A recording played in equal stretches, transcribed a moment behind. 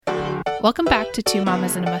Welcome back to Two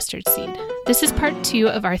Mamas and a Mustard Seed. This is part 2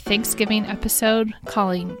 of our Thanksgiving episode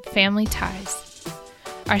calling Family Ties.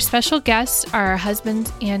 Our special guests are our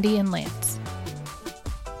husbands, Andy and Lance.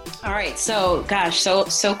 All right. So, gosh,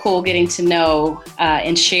 so cool getting to know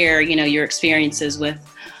and share, your experiences with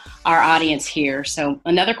our audience here. So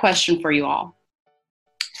another question for you all.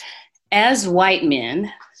 As white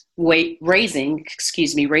men raising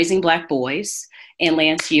Black boys, and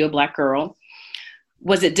Lance, you a Black girl,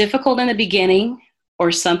 was it difficult in the beginning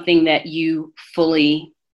or something that you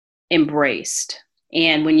fully embraced?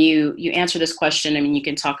 And when you answer this question, I mean, you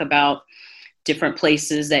can talk about different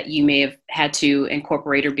places that you may have had to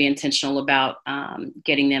incorporate or be intentional about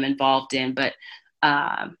getting them involved in. But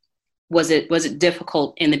was it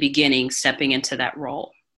difficult in the beginning stepping into that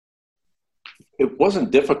role? It wasn't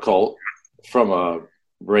difficult from a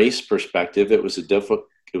race perspective. It was difficult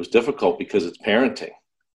because it's parenting,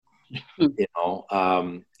 and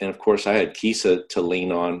of course I had Kisa to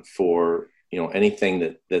lean on for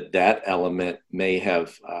anything that element may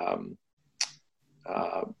have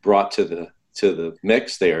brought to the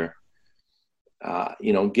mix there.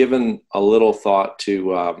 Given a little thought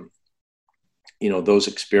to those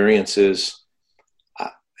experiences.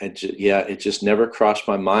 It just never crossed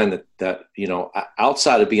my mind that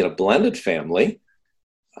outside of being a blended family,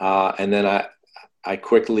 and then I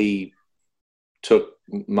quickly took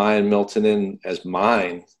Maya and Milton in as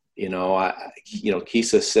mine.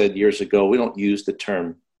 Kisa said years ago, we don't use the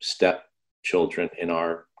term stepchildren in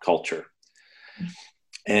our culture,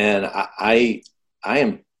 and I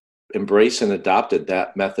am embraced and adopted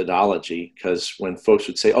that methodology, because when folks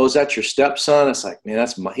would say, "Oh, is that your stepson?" It's like, man,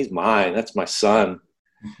 he's mine. That's my son.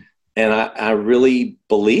 And I really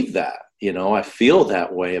believe that, I feel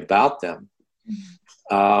that way about them.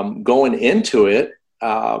 Going into it,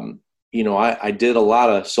 I did a lot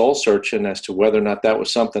of soul searching as to whether or not that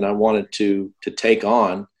was something I wanted to take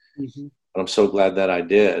on. Mm-hmm. But I'm so glad that I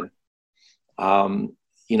did. I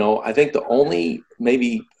think the only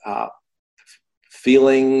maybe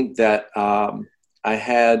feeling that I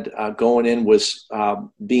had going in was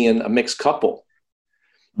being a mixed couple.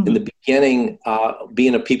 Mm-hmm. In the beginning,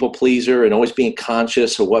 being a people pleaser and always being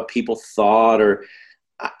conscious of what people thought, or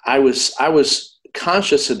I was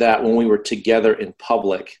conscious of that when we were together in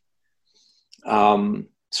public.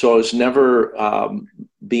 So I was never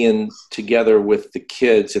being together with the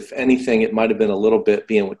kids. If anything, it might have been a little bit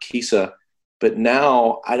being with Kisa, but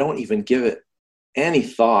now I don't even give it any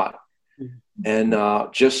thought. And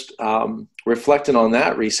just reflecting on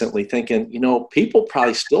that recently, thinking, people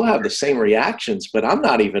probably still have the same reactions, but I'm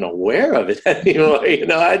not even aware of it anymore.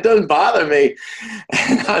 It doesn't bother me.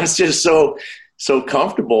 And I'm just so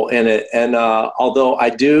comfortable in it. And although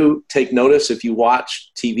I do take notice, if you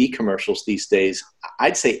watch TV commercials these days,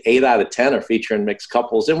 I'd say 8 out of 10 are featuring mixed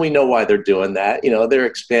couples. And we know why they're doing that. They're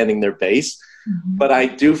expanding their base. Mm-hmm. But I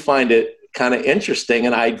do find it kind of interesting,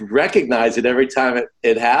 and I recognize it every time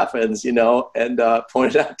it happens, and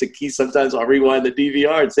point it out to Keith. Sometimes I'll rewind the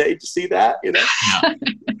DVR and say, "Hey, did you see that?"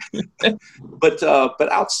 But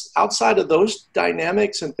outside of those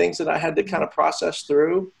dynamics and things that I had to kind of process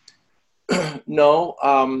through, no,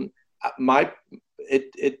 I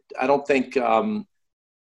don't think I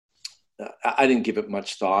didn't give it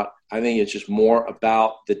much thought. I think it's just more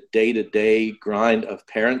about the day-to-day grind of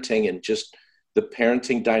parenting, and just the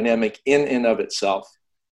parenting dynamic in and of itself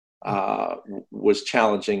was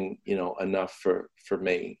challenging, enough for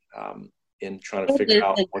me in trying to figure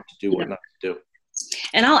out what to do, what not to do.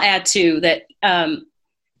 And I'll add too that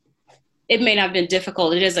it may not have been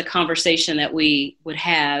difficult. It is a conversation that we would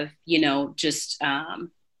have, just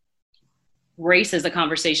race is a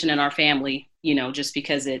conversation in our family, just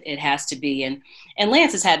because it has to be. And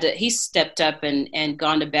Lance he's stepped up and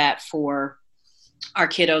gone to bat for our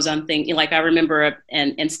kiddos on things. Like I remember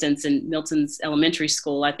an instance in Milton's elementary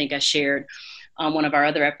school, I think I shared on one of our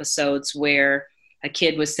other episodes, where a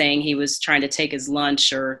kid was saying he was trying to take his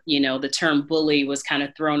lunch, or, the term bully was kind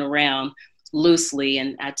of thrown around loosely.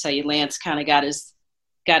 And I tell you, Lance kind of got his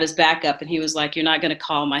back up, and he was like, "You're not going to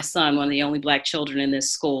call my son, one of the only Black children in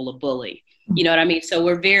this school, a bully." You know what I mean? So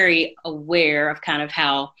we're very aware of kind of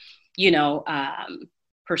how,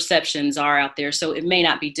 perceptions are out there. So it may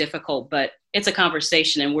not be difficult, but it's a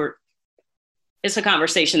conversation, and it's a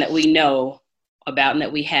conversation that we know about and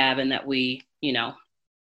that we have, and that we,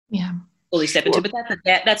 fully step into. But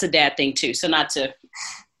that's a dad thing too. So not to.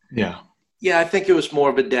 Yeah. Yeah. I think it was more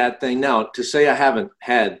of a dad thing. Now, to say I haven't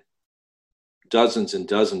had dozens and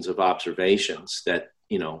dozens of observations that,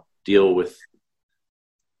 deal with,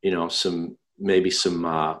 some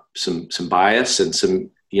bias and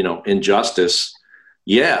some, injustice.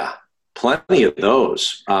 Yeah. plenty of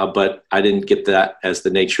those, but I didn't get that as the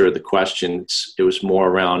nature of the questions. It was more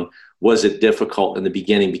around, was it difficult in the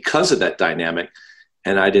beginning because of that dynamic?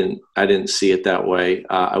 And I didn't see it that way.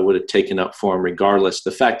 I would have taken up for him regardless.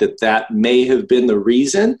 The fact that that may have been the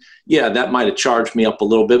reason, yeah, that might have charged me up a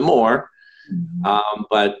little bit more.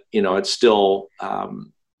 But it's still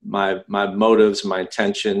my motives, my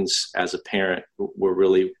intentions as a parent were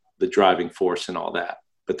really the driving force in all that.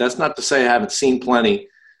 But that's not to say I haven't seen plenty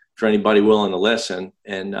for anybody willing to listen.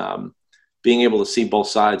 And being able to see both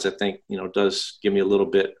sides, I think, does give me a little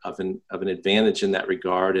bit of an advantage in that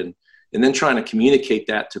regard. And then trying to communicate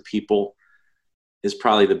that to people is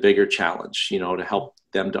probably the bigger challenge, to help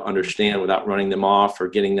them to understand without running them off or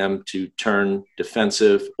getting them to turn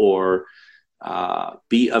defensive or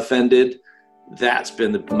be offended. That's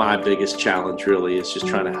been my biggest challenge, really, is just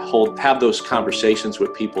trying to have those conversations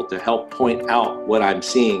with people to help point out what I'm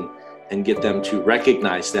seeing and get them to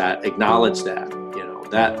recognize that, acknowledge that.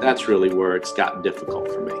 That's really where it's gotten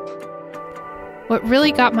difficult for me. What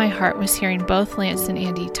really got my heart was hearing both Lance and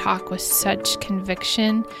Andy talk with such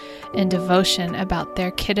conviction and devotion about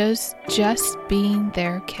their kiddos just being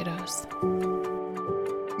their kiddos.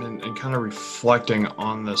 And kind of reflecting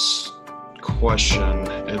on this question,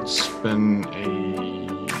 it's been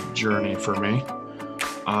a journey for me.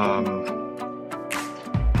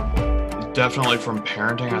 Definitely from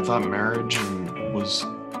parenting, I thought marriage was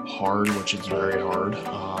hard, which is very hard.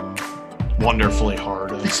 Wonderfully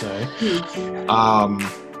hard, I'd say. It's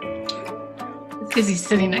because he's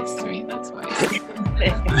sitting next to me, that's why.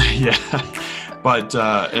 Yeah. But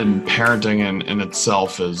and parenting in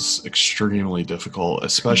itself is extremely difficult,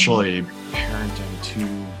 especially parenting two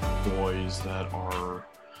boys that are,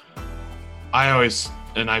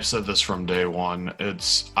 and I've said this from day one,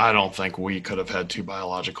 I don't think we could have had two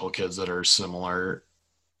biological kids that are similar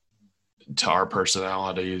to our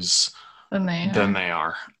personalities than they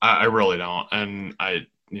are. I really don't. And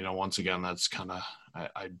once again, that's kind of,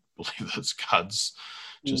 I believe that's God's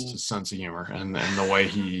just a sense of humor and the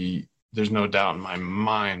way there's no doubt in my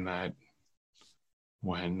mind that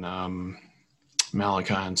when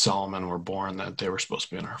Malachi and Solomon were born, that they were supposed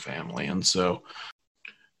to be in our family. And so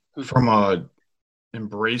from a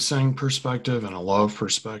embracing perspective and a love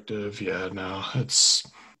perspective,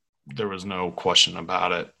 there was no question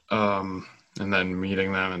about it. And then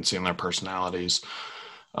meeting them and seeing their personalities,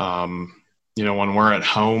 when we're at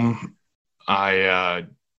home, I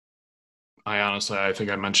honestly, I think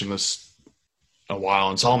I mentioned this a while,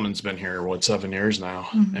 and Solomon's been here 7 years now,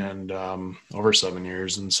 and over 7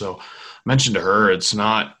 years. And so I mentioned to her, it's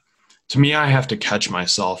not, to me, I have to catch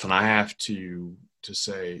myself, and I have to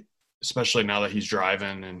say, especially now that he's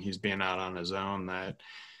driving and he's being out on his own, that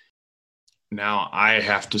now I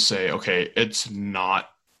have to say, okay,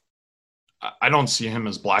 I don't see him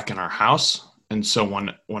as black in our house. And so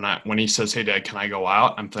when he says, "Hey Dad, can I go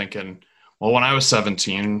out?" I'm thinking, well, when I was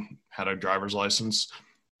 17, had a driver's license,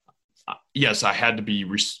 yes, I had to be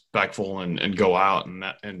respectful and go out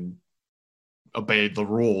and obey the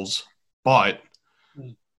rules. But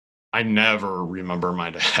I never remember my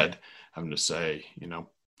dad having to say,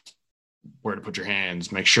 where to put your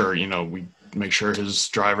hands, make sure, we make sure his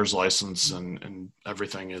driver's license and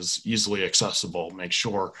everything is easily accessible. Make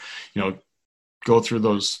sure, go through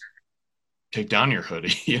those, take down your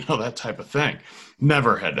hoodie, that type of thing.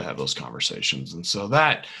 Never had to have those conversations. And so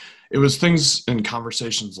it was things and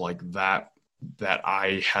conversations like that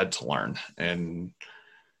I had to learn, and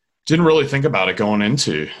didn't really think about it going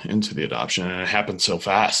into the adoption. And it happened so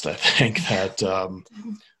fast. I think that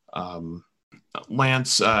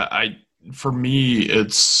Lance, for me,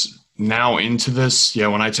 it's now into this. Yeah.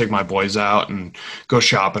 When I take my boys out and go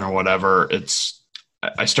shopping or whatever,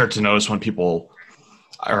 I start to notice when people,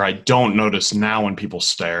 or I don't notice now when people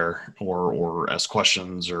stare or ask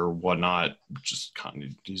questions or whatnot. Just kind of,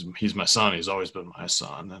 he's my son. He's always been my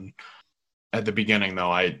son. And at the beginning,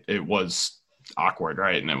 though, it was awkward,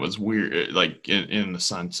 right? And it was weird, like in the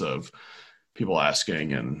sense of people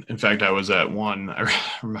asking. And in fact, I was at one, I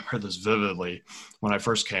remember this vividly, when I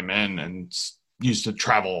first came in and used to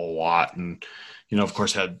travel a lot, and of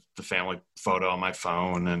course had the family photo on my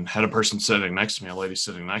phone, and had a person sitting next to me, a lady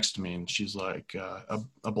sitting next to me, and she's like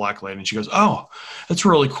a black lady, and she goes, "Oh, that's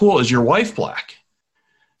really cool. Is your wife black?"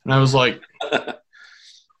 And I was like,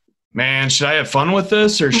 man, should I have fun with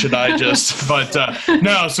this, or should I just, but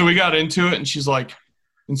no. So we got into it, and she's like,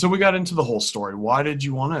 and so we got into the whole story. Why did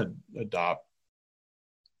you want to adopt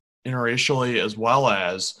interracially as well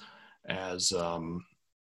as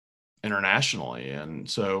internationally? And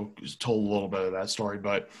so told a little bit of that story.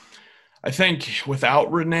 But I think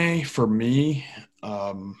without Renee, for me,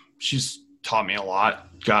 she's taught me a lot,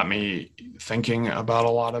 got me thinking about a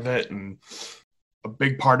lot of it. And a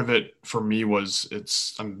big part of it for me was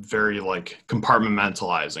I'm very like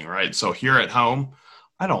compartmentalizing, right? So here at home,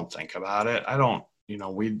 I don't think about it. I don't,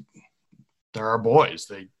 they're our boys.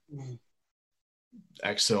 They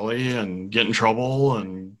act silly and get in trouble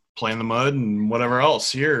and play in the mud and whatever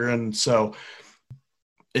else here. And so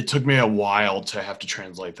it took me a while to have to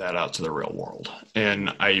translate that out to the real world.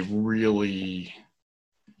 And I really,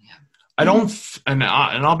 and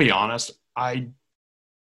I'll be honest, I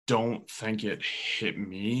don't think it hit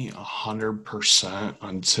me 100%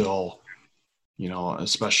 until,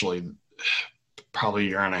 especially probably a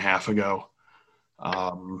year and a half ago,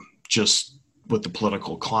 just with the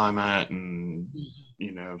political climate and,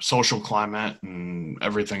 social climate and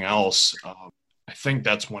everything else. I think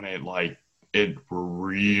that's when it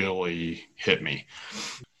really hit me.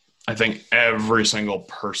 I think every single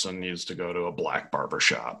person needs to go to a black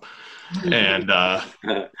barbershop and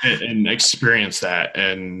experience that,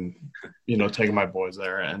 and taking my boys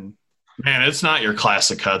there. And man, it's not your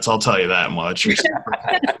classic cuts, I'll tell you that much.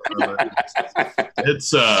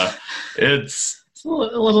 It's a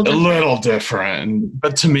little different.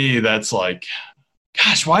 But to me, that's like,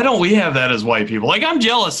 gosh, why don't we have that as white people? Like, I'm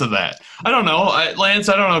jealous of that. I don't know, Lance,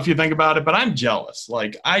 I don't know if you think about it, but I'm jealous.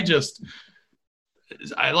 Like, I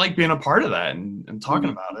like being a part of that and talking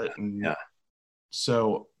about it. And yeah.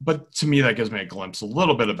 So, but to me, that gives me a glimpse a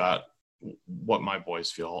little bit about what my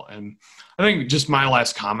boys feel. And I think just my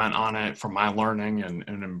last comment on it from my learning and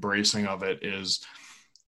embracing of it is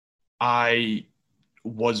I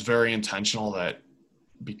was very intentional that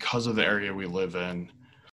because of the area we live in,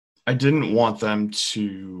 I wanted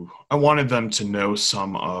them to know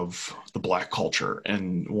some of the Black culture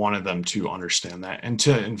and wanted them to understand that and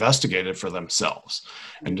to investigate it for themselves,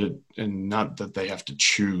 and not that they have to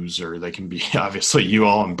choose, or they can be, obviously you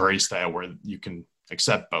all embrace that where you can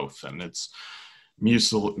accept both and it's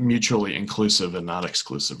mutually inclusive and not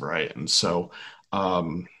exclusive. Right. And so,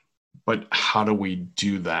 but how do we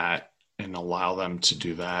do that and allow them to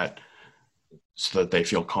do that so that they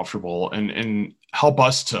feel comfortable and help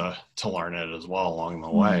us to learn it as well along the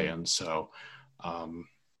way. And so I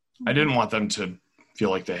didn't want them to feel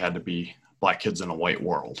like they had to be Black kids in a white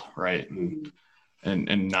world, right? And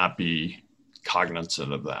not be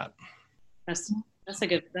cognizant of that. That's a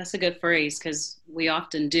good phrase, because we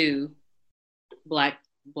often do black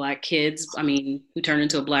kids, who turn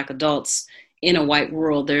into Black adults in a white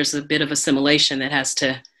world. There's a bit of assimilation that has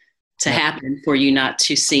to happen for you not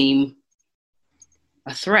to seem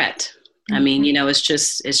a threat.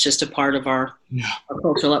 It's just a part of our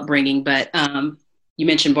cultural upbringing. But you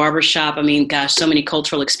mentioned barbershop. Gosh, so many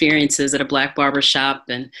cultural experiences at a Black barbershop.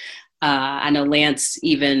 And I know Lance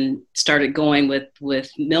even started going with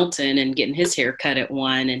Milton and getting his hair cut at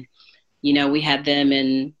one. And, we had them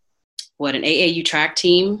in an AAU track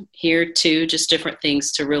team here too, just different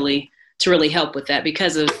things to really help with that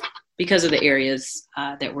because of the areas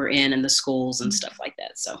that we're in and the schools and stuff like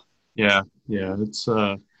that. So. Yeah. It's,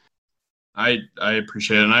 I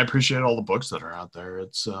appreciate it. And I appreciate all the books that are out there.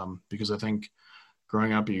 It's, because I think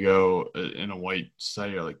growing up, you go in a white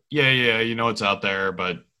society, you're like, it's out there,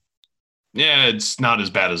 but yeah, it's not as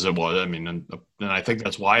bad as it was. And I think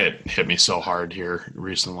that's why it hit me so hard here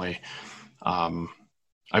recently.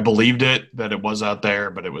 I believed that it was out there,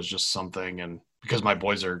 but it was just something. And because my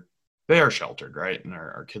boys they are sheltered, right? And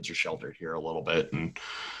our kids are sheltered here a little bit, and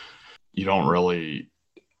you don't really,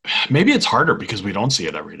 maybe it's harder because we don't see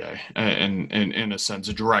it every day, and in a sense,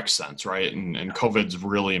 a direct sense, right? And COVID's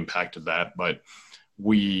really impacted that, but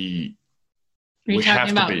we have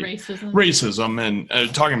to be racism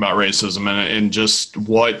and talking about racism and just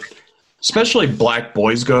what especially Black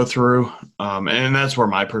boys go through. And that's where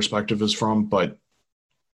my perspective is from, but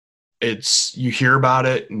you hear about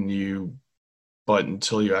it but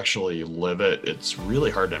until you actually live it, it's really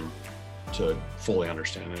hard to fully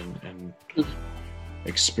understand and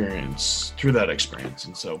experience through that experience.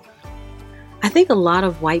 And so I think a lot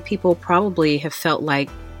of white people probably have felt like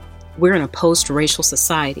we're in a post-racial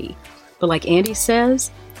society. But like Andy says,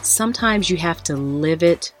 sometimes you have to live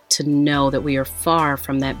it to know that we are far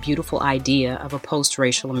from that beautiful idea of a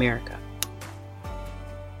post-racial America.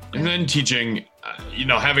 And then teaching,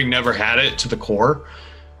 having never had it to the core,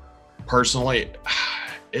 personally,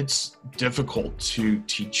 it's difficult to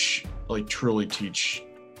teach, truly teach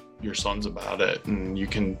your sons about it. And you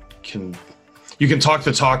can talk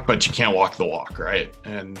the talk, but you can't walk the walk, right?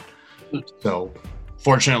 And so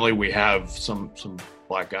fortunately we have some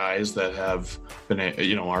Black guys that have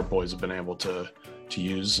been, our boys have been able to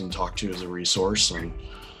use and talk to as a resource, and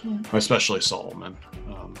especially Solomon.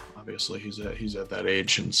 Obviously he's at that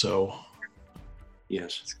age, and so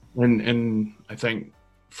Yes. And I think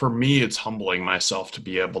for me, it's humbling myself to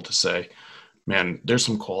be able to say, man, there's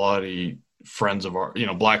some quality friends of our,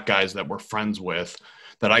 Black guys that we're friends with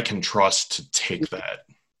that I can trust to take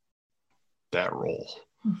that role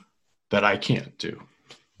that I can't do.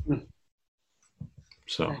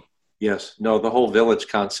 So. Yes. No, the whole village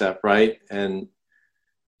concept, right? And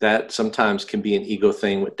that sometimes can be an ego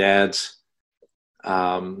thing with dads,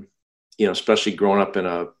 especially growing up in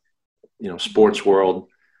a, sports world.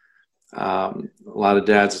 A lot of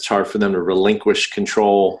dads, it's hard for them to relinquish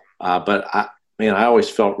control. But I always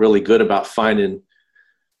felt really good about finding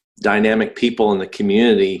dynamic people in the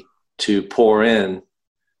community to pour in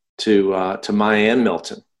to Maya and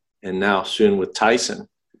Milton, and now soon with Tyson.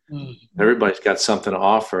 Mm-hmm. Everybody's got something to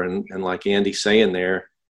offer. And like Andy's saying there's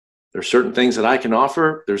certain things that I can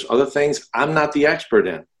offer. There's other things I'm not the expert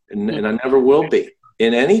in, and I never will be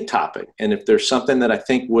in any topic. And if there's something that I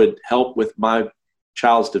think would help with my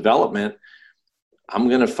child's development, I'm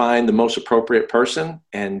going to find the most appropriate person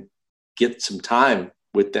and get some time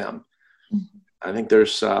with them. Mm-hmm. I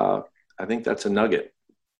think that's a nugget.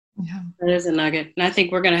 Yeah, that is a nugget. And I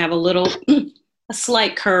think we're going to have a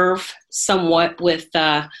slight curve somewhat with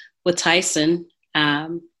Tyson.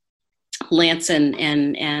 Lance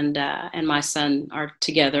and my son are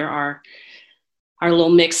together, our little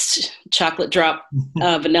mixed chocolate drop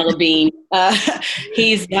vanilla bean.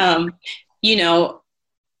 He's,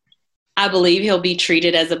 I believe he'll be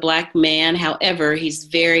treated as a Black man. However, he's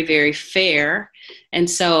very, very fair. And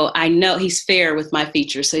so I know he's fair with my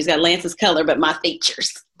features. So he's got Lance's color, but my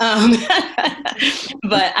features.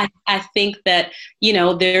 But I think that,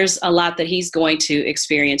 there's a lot that he's going to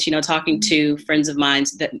experience, talking to friends of mine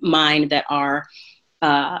that are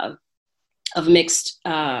of mixed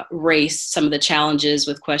race, some of the challenges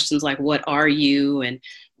with questions like, what are you? And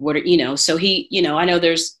what are, so he, I know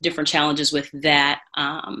there's different challenges with that,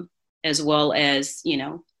 as well as,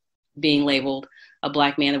 being labeled a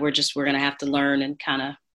Black man that we're going to have to learn and kind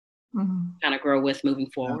of grow with moving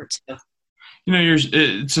forward. So.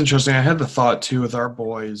 It's interesting. I had the thought too with our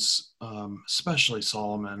boys, especially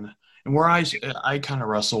Solomon, and where I kind of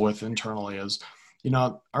wrestle with internally is,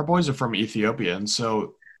 our boys are from Ethiopia, and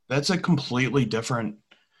so that's a completely different,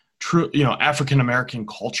 African-American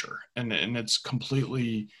culture, and it's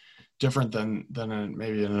completely different than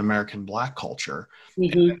maybe an American Black culture.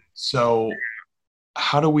 Mm-hmm. So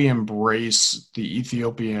how do we embrace the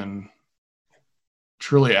Ethiopian,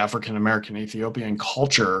 truly African-American Ethiopian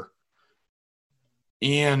culture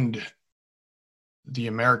and the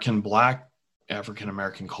American Black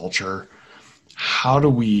African-American culture? How do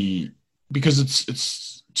we, because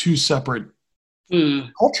it's two separate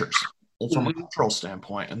cultures from a cultural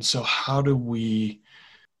standpoint. And so how do we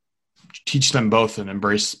teach them both and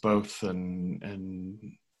embrace both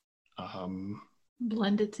and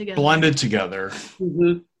blend it together?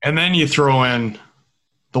 Mm-hmm. And then you throw in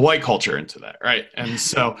the white culture into that, right? And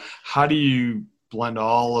so how do you blend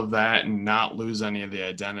all of that and not lose any of the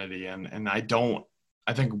identity? And I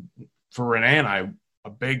think for Renee and I, a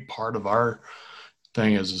big part of our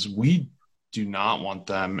thing is we do not want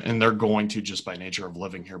them, and they're going to just by nature of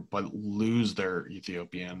living here, but lose their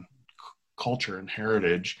Ethiopian culture and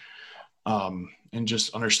heritage, and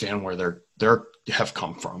just understand where they have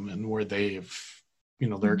come from and where they've,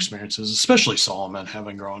 their experiences, especially Solomon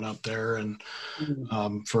having grown up there and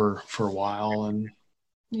for a while. And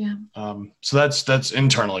yeah. So that's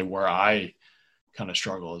internally where I kind of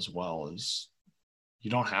struggle as well, is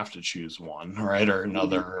you don't have to choose one, right, or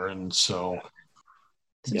another. And so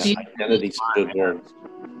identity's a good word.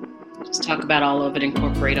 Just talk about all of it,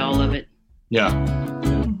 incorporate all of it. Yeah.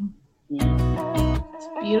 It's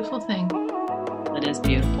a beautiful thing. It is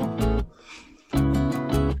beautiful.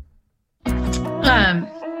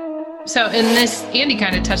 So in this, Andy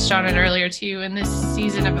kind of touched on it earlier too, in this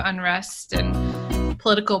season of unrest and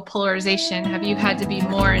political polarization, have you had to be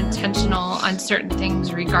more intentional on certain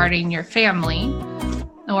things regarding your family?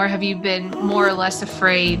 Or have you been more or less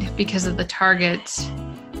afraid because of the targets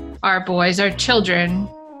our boys, our children,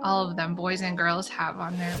 all of them, boys and girls, have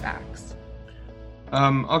on their backs?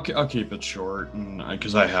 I'll keep it short, and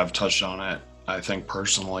because I have touched on it. I think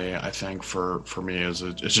personally, for me, it's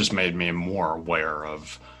just made me more aware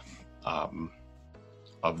of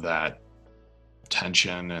that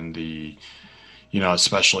tension and the,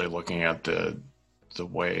 especially looking at the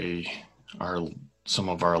way some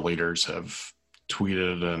of our leaders have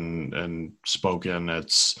tweeted and spoken.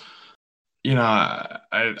 It's,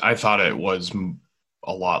 I thought it was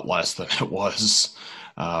a lot less than it was,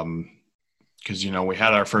 because we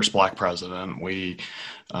had our first Black president. We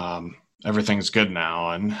everything's good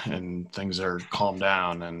now, and things are calmed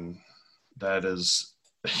down, and that is,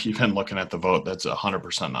 even looking at the vote, that's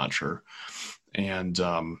 100% not true. And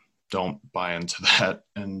don't buy into that.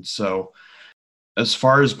 And so as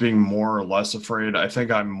far as being more or less afraid, I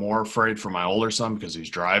think I'm more afraid for my older son because he's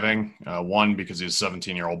driving. One, because he's a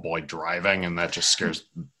 17-year-old boy driving, and that just scares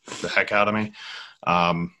the heck out of me.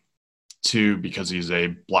 Two, because he's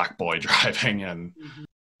a black boy driving. And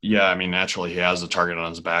yeah, I mean, naturally he has a target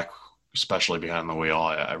on his back, especially behind the wheel.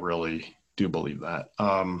 I really do believe that.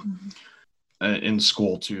 In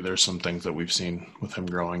school too, there's some things that we've seen with him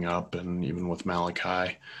growing up, and even with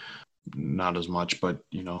Malachi, not as much, but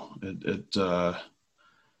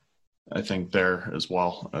I think there as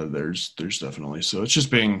well, there's definitely, so it's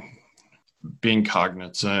just being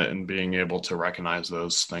cognizant and being able to recognize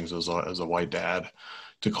those things as a white dad,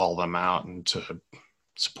 to call them out and to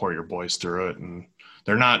support your boys through it. And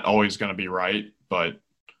they're not always going to be right, but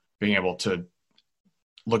being able to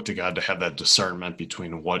look to God to have that discernment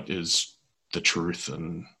between what is the truth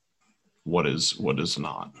and what is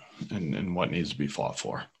not, and what needs to be fought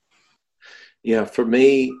for. Yeah, for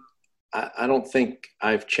me, I don't think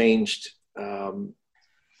I've changed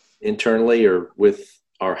internally or with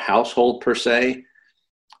our household per se.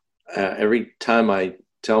 Every time I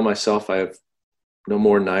tell myself I have no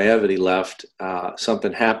more naivety left,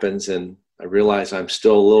 something happens, and I realize I'm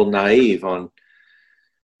still a little naive on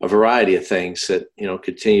a variety of things that,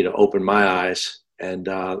 continue to open my eyes. And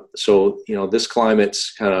so, this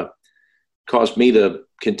climate's kind of caused me to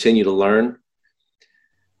continue to learn,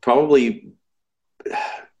 probably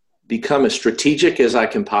become as strategic as I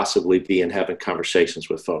can possibly be in having conversations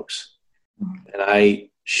with folks. And I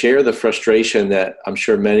share the frustration that I'm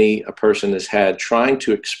sure many a person has had trying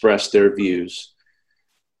to express their views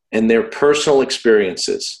and their personal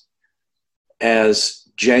experiences as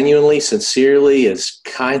genuinely, sincerely, as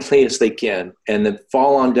kindly as they can, and then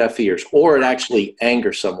fall on deaf ears, or it actually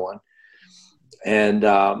angers someone. And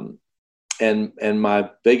my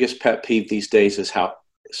biggest pet peeve these days is how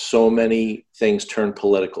so many things turn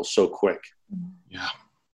political so quick. Yeah.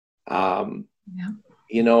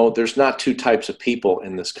 There's not two types of people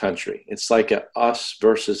in this country. It's like a us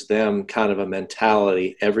versus them kind of a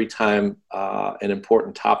mentality every time an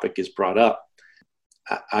important topic is brought up.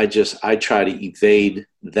 I try to evade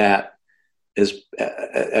that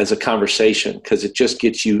as a conversation, because it just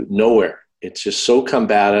gets you nowhere. It's just so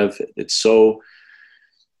combative. It's so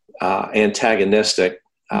antagonistic.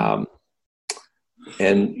 And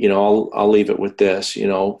I'll leave it with this.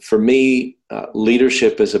 For me,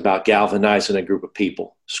 leadership is about galvanizing a group of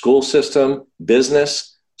people. School system,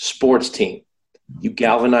 business, sports team. You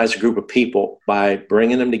galvanize a group of people by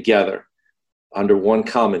bringing them together under one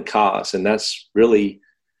common cause, and that's really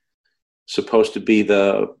supposed to be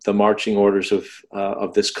the marching orders of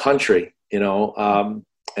this country. And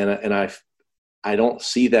I don't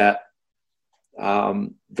see that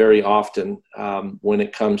very often when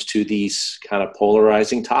it comes to these kind of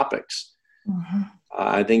polarizing topics.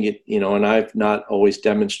 I think and I've not always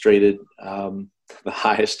demonstrated the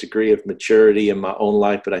highest degree of maturity in my own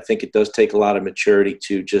life, but I think it does take a lot of maturity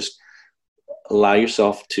to just allow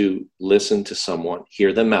yourself to listen to someone,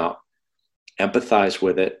 hear them out, empathize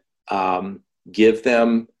with it, give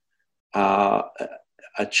them a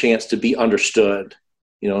chance to be understood,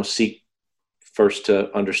 seek first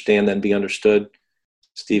to understand, then be understood.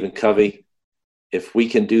 Stephen Covey. If we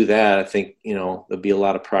can do that, I think, there'll be a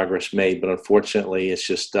lot of progress made, but unfortunately it's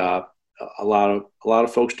just a lot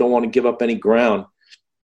of folks don't want to give up any ground.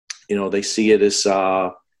 They see it as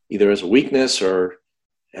either as a weakness or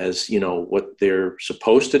as, what they're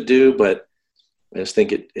supposed to do. But I just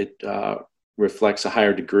think it reflects a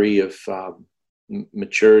higher degree of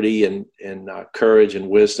maturity and courage and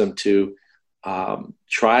wisdom to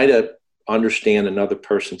try to understand another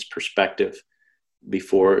person's perspective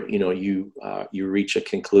before you reach a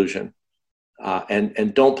conclusion,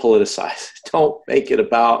 and don't politicize. Don't make it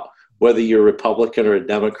about whether you're a Republican or a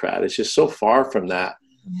Democrat. It's just so far from that.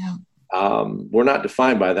 Yeah. We're not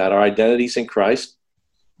defined by that. Our identity's in Christ,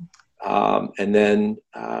 and then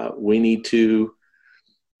we need to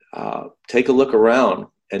take a look around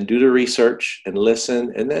and do the research and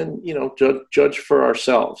listen, and then judge for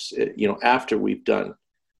ourselves. After we've done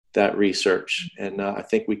that research. And I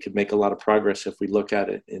think we could make a lot of progress if we look at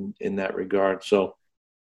it in that regard. So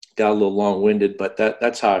got a little long-winded, but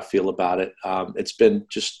that's how I feel about it. It's been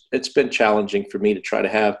challenging for me to try to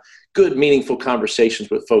have good, meaningful conversations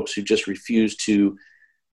with folks who just refuse to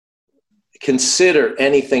consider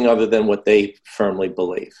anything other than what they firmly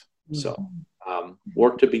believe. So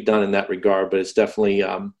work to be done in that regard, but it's definitely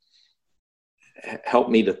helped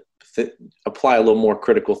me to apply a little more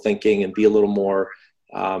critical thinking and be a little more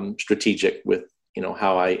strategic with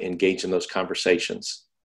how I engage in those conversations.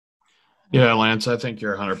 Yeah, Lance, I think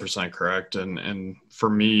you're 100% correct. And for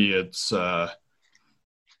me, it's, I've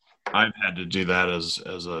had to do that as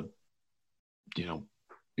a,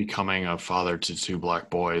 becoming a father to two black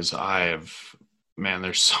boys.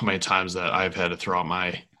 There's so many times that I've had to throw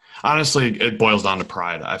out honestly, it boils down to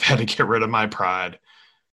pride. I've had to get rid of my pride,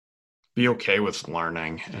 be okay with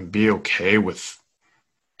learning, and be okay with,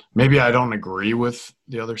 maybe I don't agree with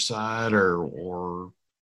the other side or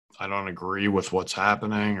I don't agree with what's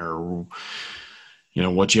happening or,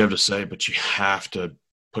 what you have to say, but you have to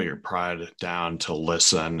put your pride down to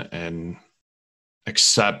listen and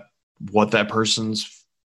accept what that person's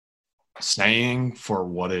saying for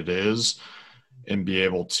what it is and be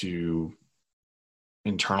able to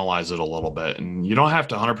internalize it a little bit. And you don't have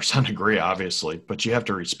to 100% agree, obviously, but you have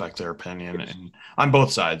to respect their opinion and on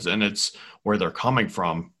both sides, and it's where they're coming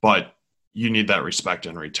from, but you need that respect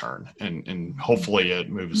in return. And hopefully it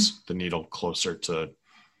moves the needle closer to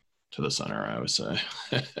the center, I would say.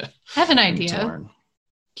 I have an idea.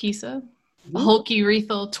 Kisa, a Hulky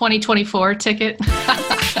Rethel 2024 ticket. I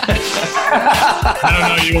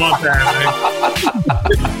don't know you want that.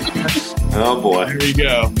 Oh boy. Here you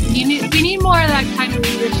go. We need more of that kind of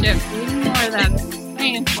leadership. We need more of that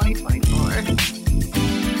in 2024.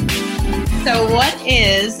 So what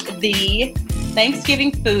is the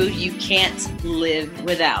Thanksgiving food you can't live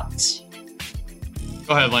without?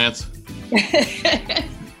 Go ahead, Lance.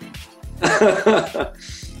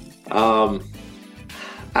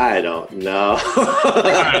 I don't know.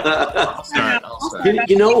 I'll start.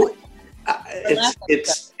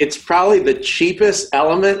 It's probably the cheapest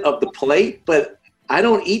element of the plate, but I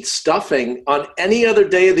don't eat stuffing on any other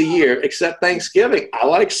day of the year except Thanksgiving. I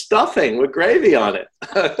like stuffing with gravy on it.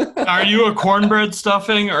 Are you a cornbread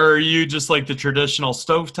stuffing, or are you just like the traditional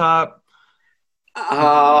stovetop?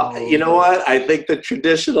 You know what? I think the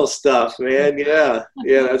traditional stuff, man. Yeah,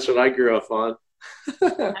 that's what I grew up on.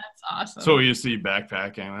 That's awesome. So we used to eat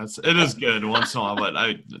backpacking. It is good once in a while, but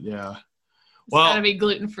It's gotta be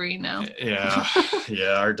gluten-free now.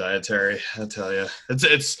 Yeah, our dietary, I tell you.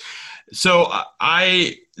 It's so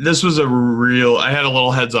this was I had a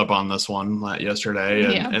little heads up on this one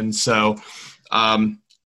yesterday. And so I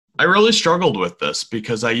really struggled with this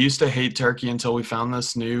because I used to hate turkey until we found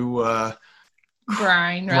this new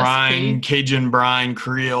brine, Cajun brine,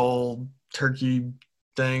 Creole turkey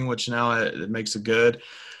thing, which now it makes it good.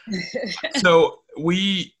 So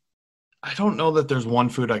I don't know that there's one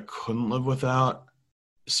food I couldn't live without.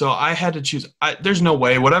 So I had to choose. There's no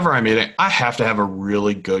way, whatever I'm eating, I have to have a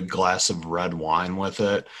really good glass of red wine with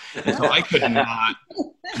it. And so I could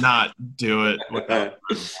not do it without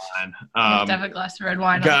red wine. Have to have a glass of red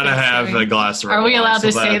wine. Gotta have a glass of red wine. Are we allowed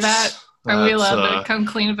to say that? Are we allowed to come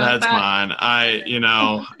clean about that's that? That's mine.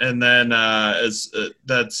 And then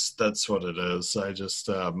that's what it is. I just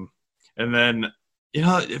and then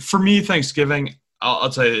for me, Thanksgiving,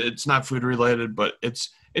 I'll tell you, it's not food related, but it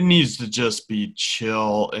needs to just be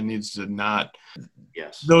chill. It needs to not.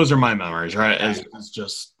 Yes. Those are my memories, right? It's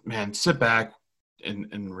just, man, sit back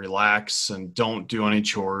and relax and don't do any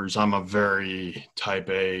chores. I'm a very type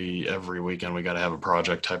A, every weekend we got to have a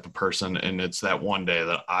project type of person. And it's that one day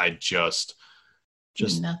that I just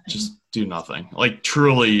do nothing. Like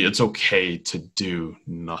truly, it's okay to do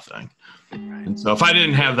nothing. Right. And so if I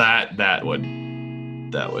didn't have that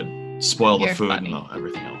would spoil the food and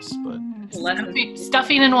everything else. But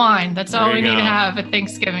stuffing and wine. That's all we need to have at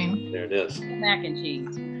Thanksgiving. There it is. Mac and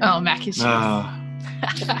cheese. Oh, mac and cheese.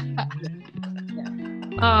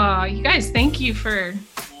 You guys, thank you for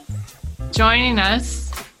joining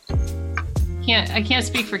us. I can't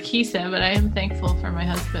speak for Kisa, but I am thankful for my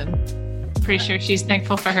husband. I'm pretty sure she's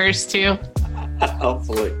thankful for hers too.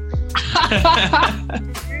 Hopefully.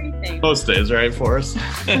 Most days, right, for us?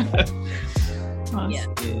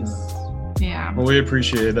 Most days. Yeah. Well, we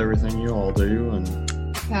appreciate everything you all do, and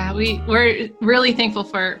we're really thankful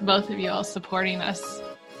for both of you all supporting us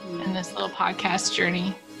in this little podcast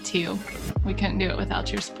journey too. We couldn't do it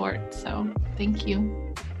without your support, so thank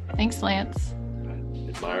you. Thanks, Lance. I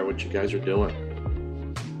admire what you guys are doing.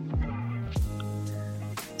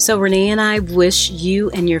 So Renee and I wish you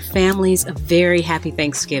and your families a very happy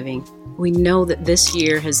Thanksgiving. We know that this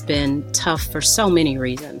year has been tough for so many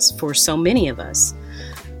reasons, for so many of us.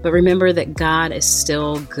 But remember that God is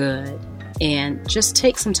still good. And just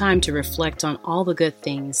take some time to reflect on all the good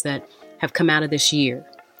things that have come out of this year.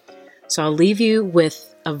 So I'll leave you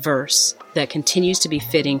with a verse that continues to be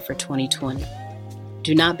fitting for 2020.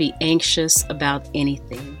 Do not be anxious about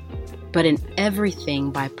anything, but in everything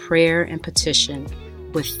by prayer and petition,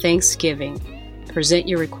 with thanksgiving, present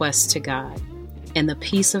your requests to God. And the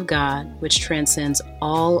peace of God, which transcends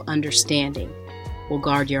all understanding, will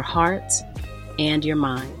guard your hearts and your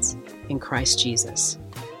minds in Christ Jesus.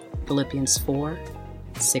 Philippians 4,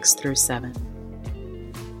 6 through 7.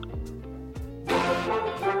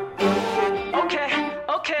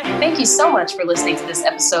 Thank you so much for listening to this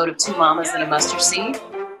episode of Two Mamas and a Mustard Seed.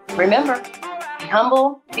 Remember, be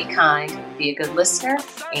humble, be kind, be a good listener,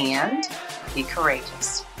 and be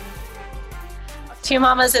courageous. Two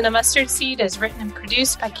Mamas and a Mustard Seed is written and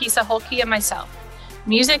produced by Kisa Holke and myself.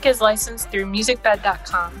 Music is licensed through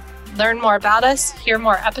musicbed.com. Learn more about us, hear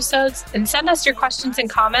more episodes, and send us your questions and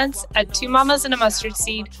comments at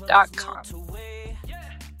twomamasandamustardseed.com.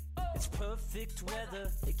 It's perfect weather,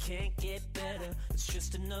 it can't get better. It's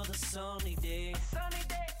just another sunny day.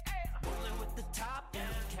 Rolling with the top down,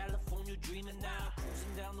 California dream.